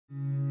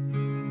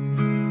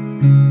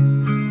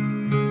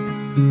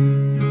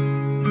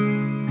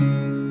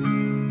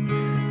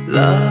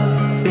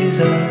Love is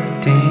a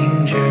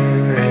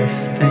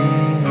dangerous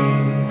thing.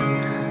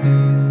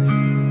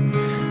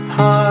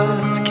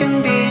 Hearts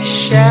can be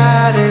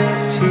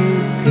shattered to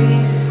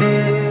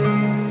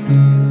pieces.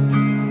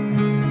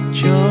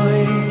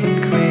 Joy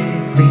can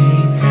quickly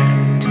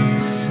turn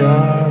to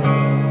sorrow.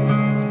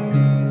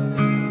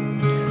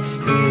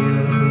 Still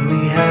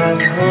we have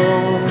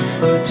hope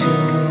for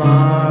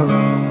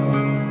tomorrow.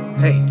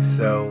 Hey,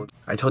 so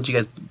I told you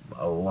guys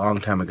a long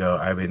time ago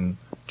I've been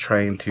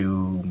trying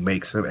to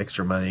make some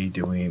extra money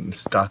doing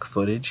stock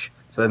footage.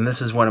 So then this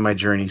is one of my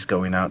journeys,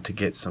 going out to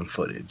get some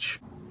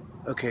footage.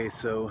 Okay,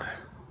 so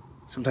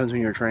sometimes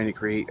when you're trying to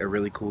create a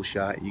really cool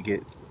shot, you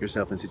get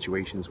yourself in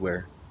situations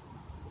where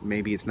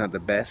maybe it's not the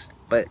best,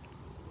 but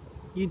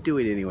you do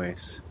it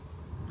anyways.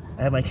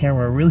 I have my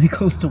camera really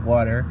close to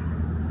water,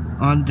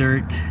 on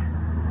dirt,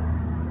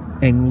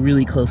 and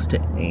really close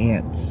to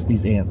ants,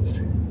 these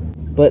ants.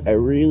 But I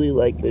really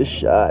like this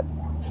shot,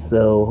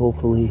 so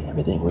hopefully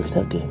everything works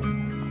out good.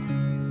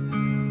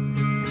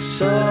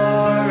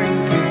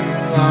 Soaring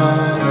through all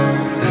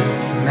of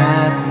this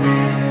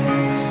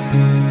madness,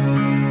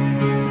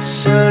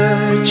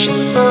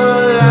 searching for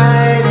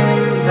light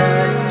in the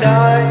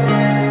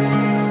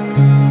darkness.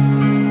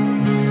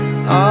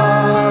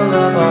 All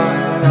of our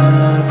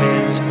love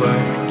is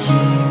worth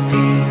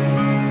keeping.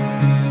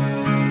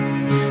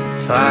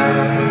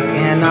 Fire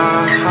in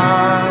our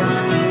hearts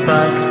keep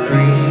us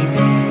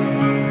breathing.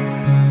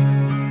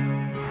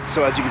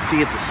 So as you can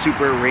see, it's a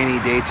super rainy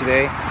day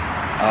today.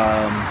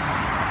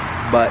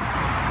 But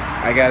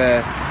I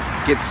gotta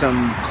get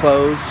some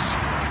clothes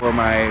for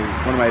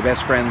one of my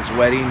best friend's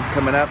wedding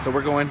coming up, so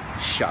we're going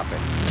shopping.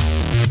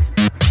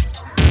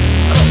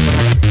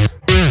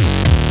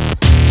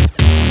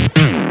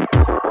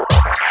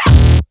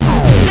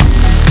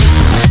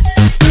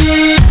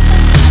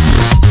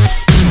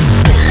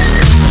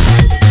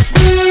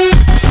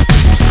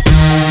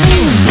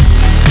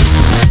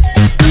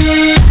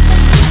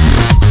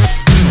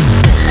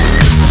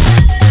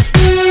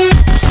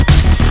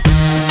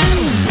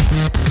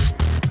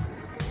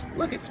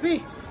 Look, it's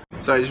me.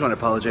 So I just want to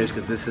apologize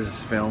because this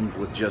is filmed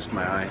with just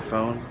my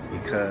iPhone,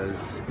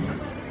 because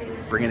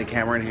bringing a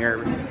camera in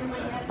here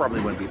probably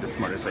wouldn't be the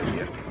smartest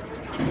idea.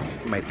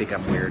 You might think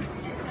I'm weird.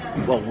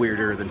 Well,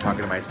 weirder than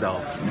talking to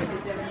myself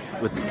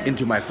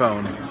into my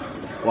phone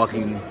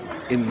walking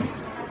in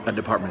a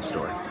department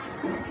store.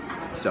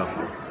 So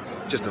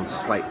just a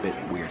slight bit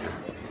weird.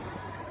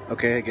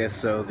 Okay, I guess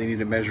so. They need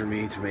to measure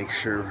me to make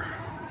sure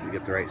we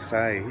get the right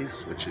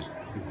size, which is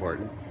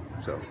important.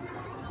 So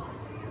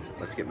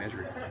let's get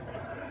measured.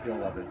 You'll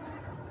love it.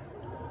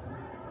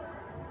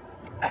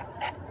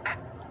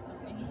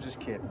 Just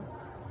kidding.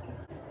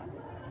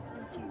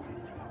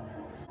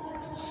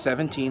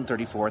 17,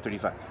 34,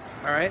 35.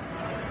 All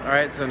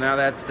right, so now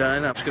that's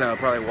done. I'm just gonna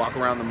probably walk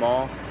around the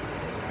mall.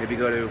 Maybe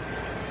go to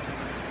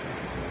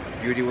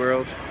Beauty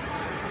World.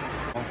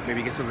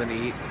 Maybe get something to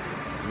eat.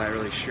 I'm not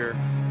really sure.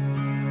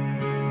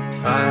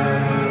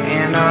 Fire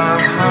in our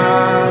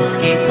hearts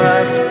keep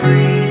us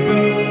breathing.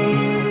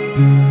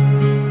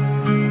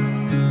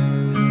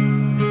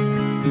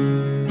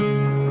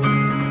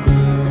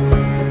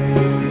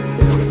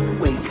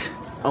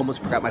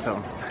 Almost forgot my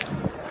phone.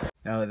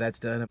 Now that that's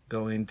done, I'm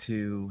going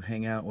to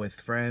hang out with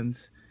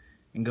friends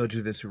and go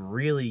to this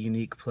really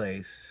unique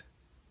place.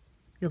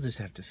 You'll just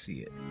have to see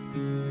it.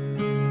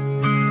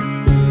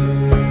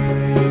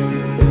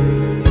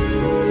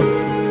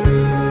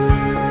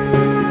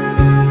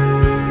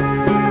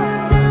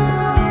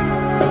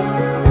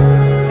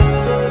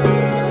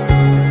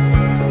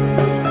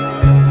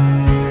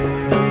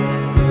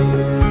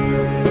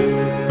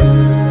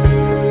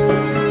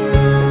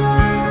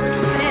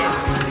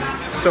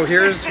 So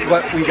here's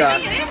what we got.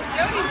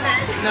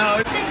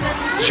 No.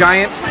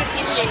 Giant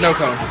snow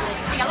cone.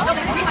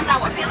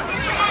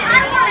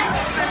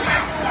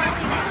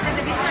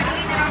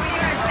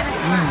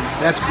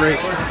 That's great.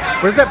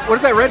 What is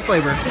that red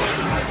flavor?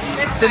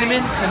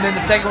 Cinnamon, and then the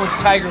second one's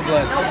tiger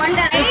blood.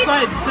 This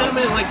side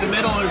cinnamon, like the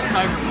middle is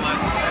tiger blood.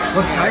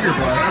 What's tiger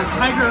blood?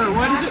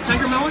 What is it?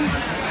 Tiger melon?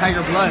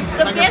 Tiger blood.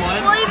 The best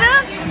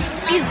flavor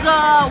is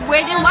the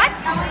wedding what?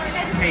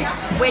 Cake.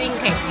 Wedding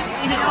cake.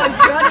 Oh, it's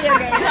good here,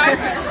 guys.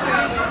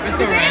 It's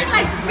alright.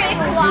 Like spake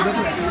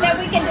blocks that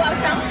we can do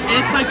ourselves.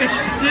 It's like a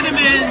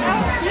cinnamon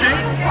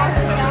shake.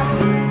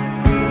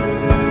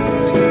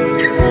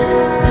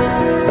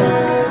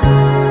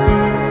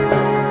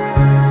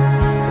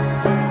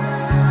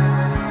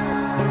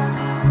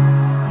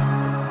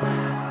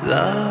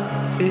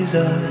 Love is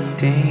a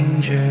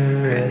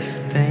dangerous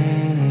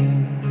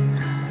thing.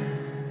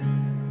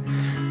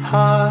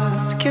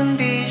 Hearts can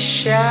be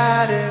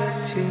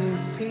shattered to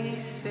pieces.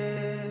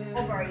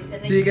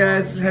 See you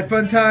guys. Had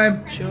fun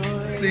time.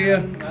 See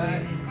ya.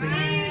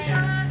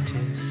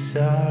 To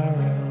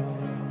sorrow.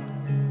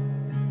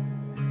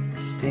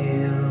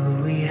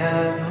 Still we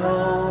have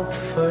hope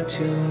for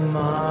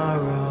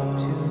tomorrow.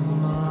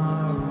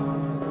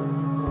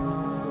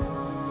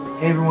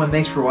 Hey everyone,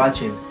 thanks for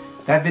watching.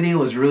 That video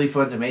was really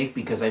fun to make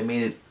because I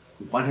made it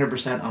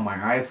 100% on my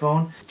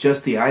iPhone,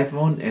 just the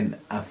iPhone, and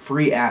a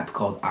free app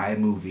called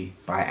iMovie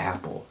by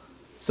Apple.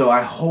 So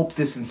I hope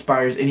this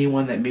inspires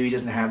anyone that maybe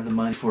doesn't have the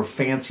money for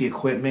fancy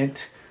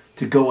equipment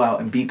to go out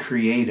and be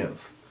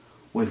creative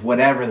with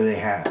whatever they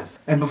have.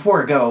 And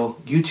before I go,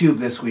 YouTube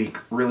this week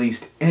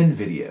released End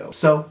Video.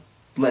 So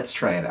let's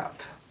try it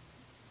out.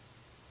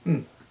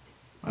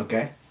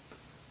 Okay.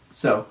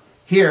 So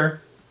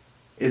here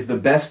is the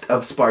best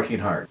of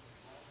Sparkinheart.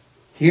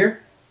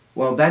 Here,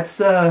 well, that's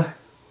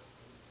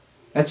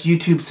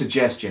YouTube's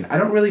suggestion. I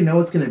don't really know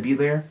what's gonna be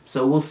there,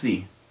 so we'll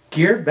see.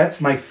 Here,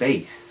 that's my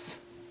face.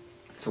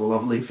 It's a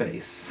lovely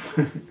face.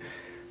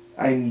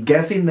 I'm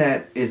guessing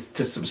that is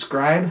to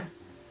subscribe,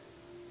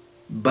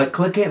 but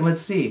click it and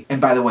let's see. And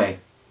by the way,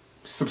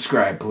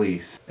 subscribe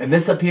please. And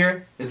this up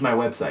here is my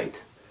website.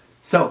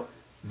 So,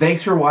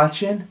 thanks for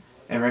watching,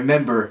 and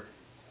remember,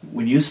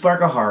 when you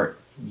spark a heart,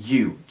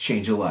 you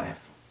change a life.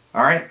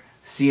 Alright,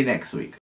 see you next week.